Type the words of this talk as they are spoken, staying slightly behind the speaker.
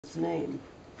its name.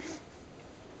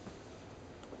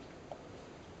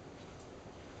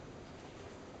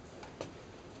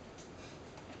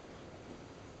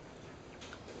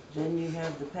 Then you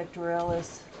have the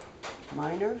pectoralis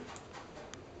minor.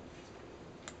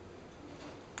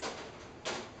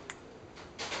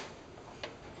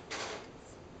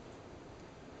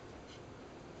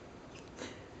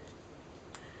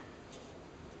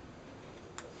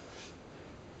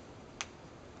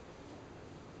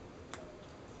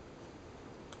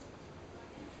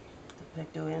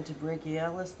 The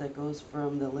pectoantebrachialis that goes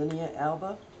from the linea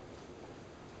alba,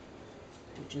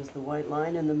 which is the white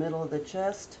line in the middle of the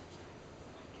chest,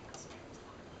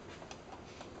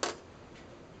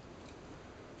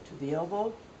 to the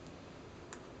elbow,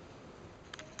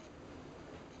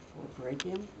 or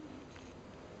brachium,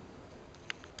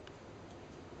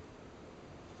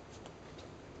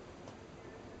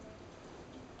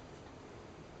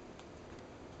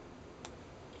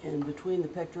 and between the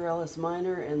pectoralis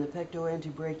minor and the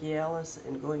pectoantebrachialis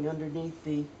and going underneath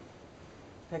the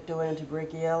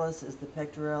pectoantebrachialis is the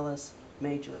pectoralis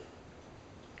major.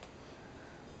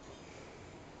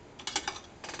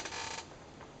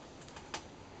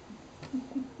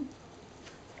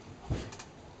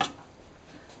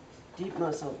 Deep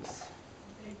muscles.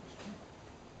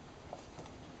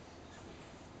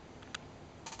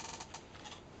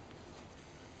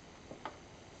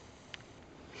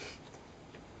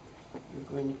 You're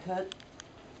going to cut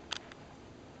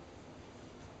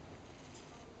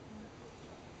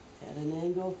at an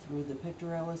angle through the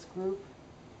pectoralis group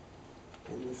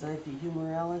and the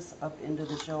xiphihumeralis up into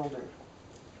the shoulder.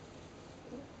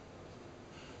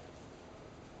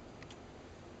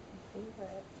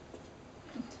 Favorite.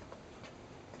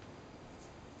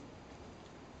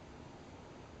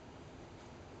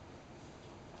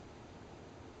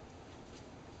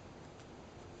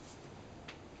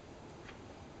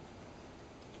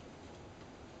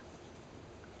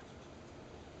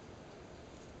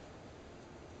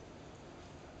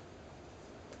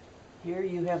 Here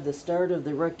you have the start of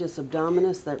the rectus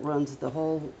abdominis that runs the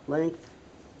whole length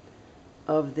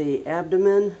of the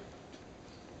abdomen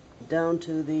down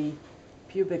to the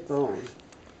pubic bone.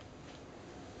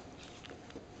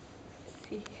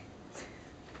 See.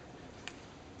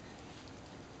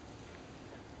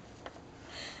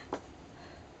 Am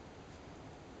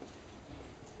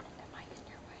I in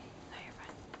your way? No, you're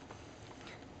fine.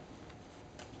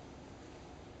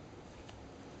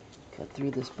 Cut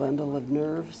through this bundle of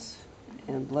nerves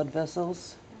and blood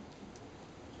vessels.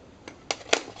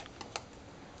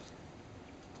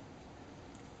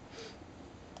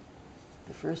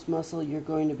 The first muscle you're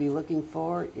going to be looking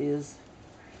for is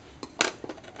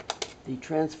the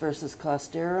transversus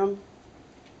costarum.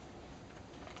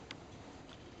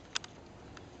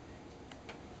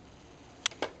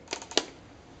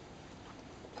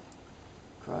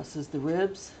 Crosses the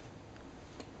ribs.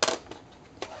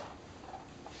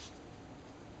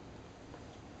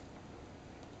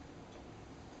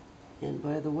 And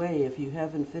by the way, if you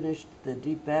haven't finished the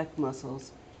deep back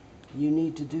muscles, you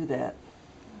need to do that.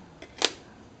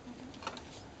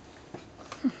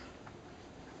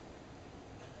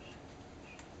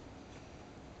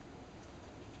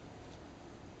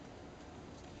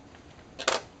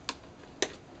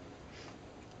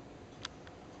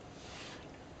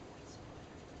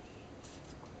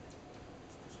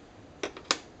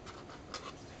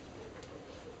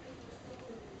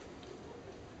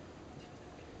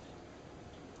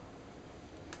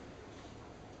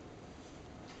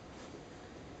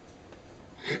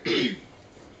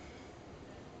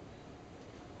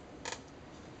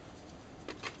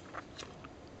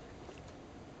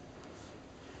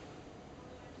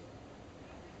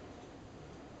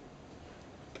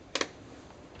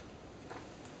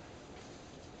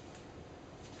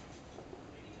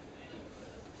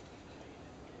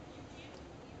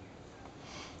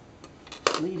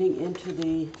 Leading into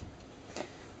the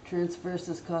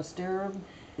transversus costarum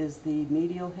is the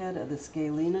medial head of the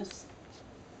scalenes.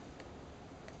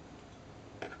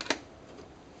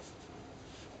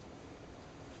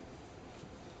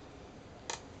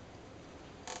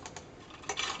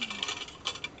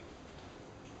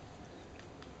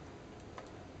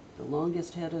 The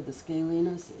longest head of the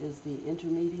scalenes is the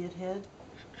intermediate head.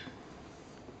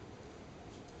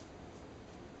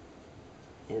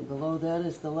 And below that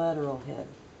is the lateral head.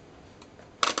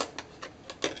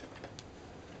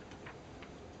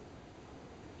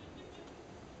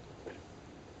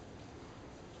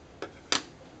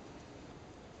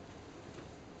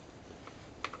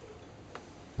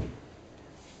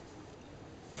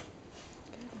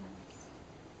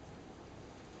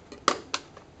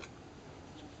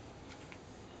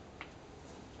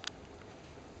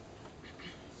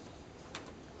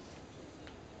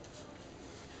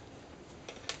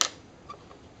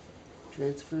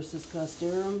 transversus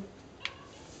costarum,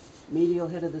 medial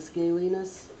head of the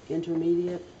scalenes,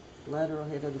 intermediate, lateral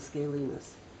head of the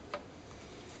scalenes.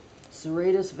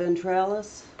 Serratus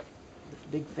ventralis,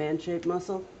 big fan-shaped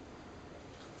muscle.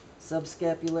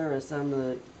 Subscapularis on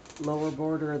the lower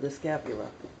border of the scapula.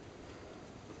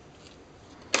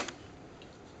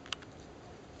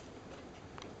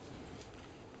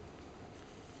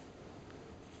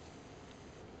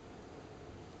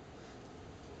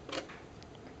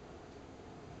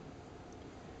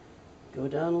 Go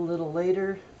down a little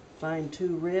later, find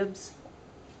 2 ribs.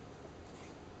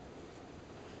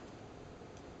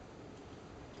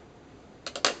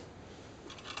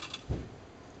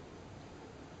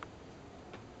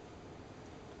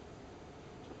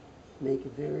 Make a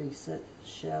very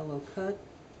shallow cut.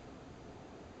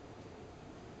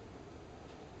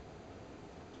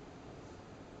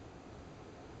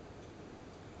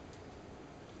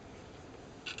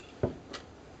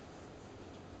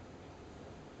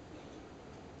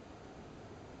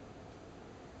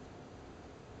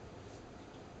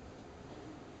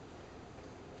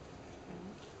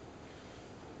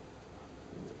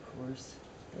 And of course,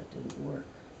 that didn't work.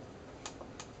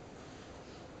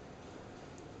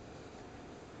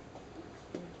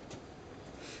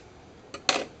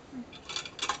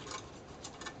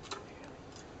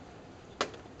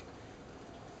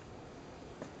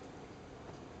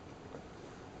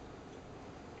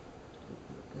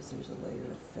 Because there's a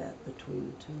layer of fat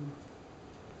between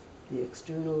the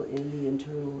external and the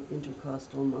internal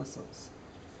intercostal muscles.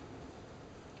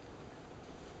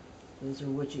 Those are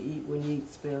what you eat when you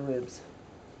eat spare ribs.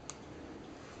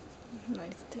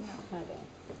 Nice to know. I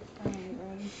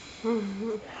don't.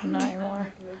 Not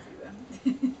anymore.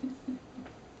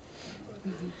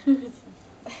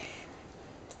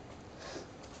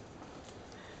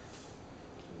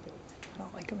 I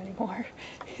don't like them anymore.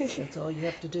 That's all you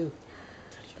have to do.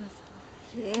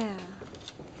 Yeah.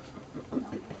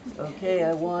 Okay,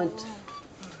 I want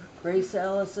Grace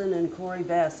Allison and Corey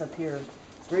Bass up here.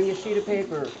 Bring a sheet of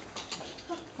paper.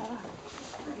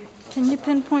 Can you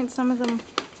pinpoint some of them?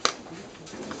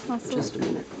 Muscles? Just a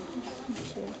minute.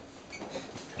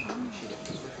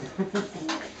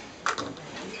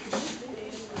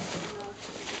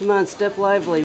 Come on, step lively.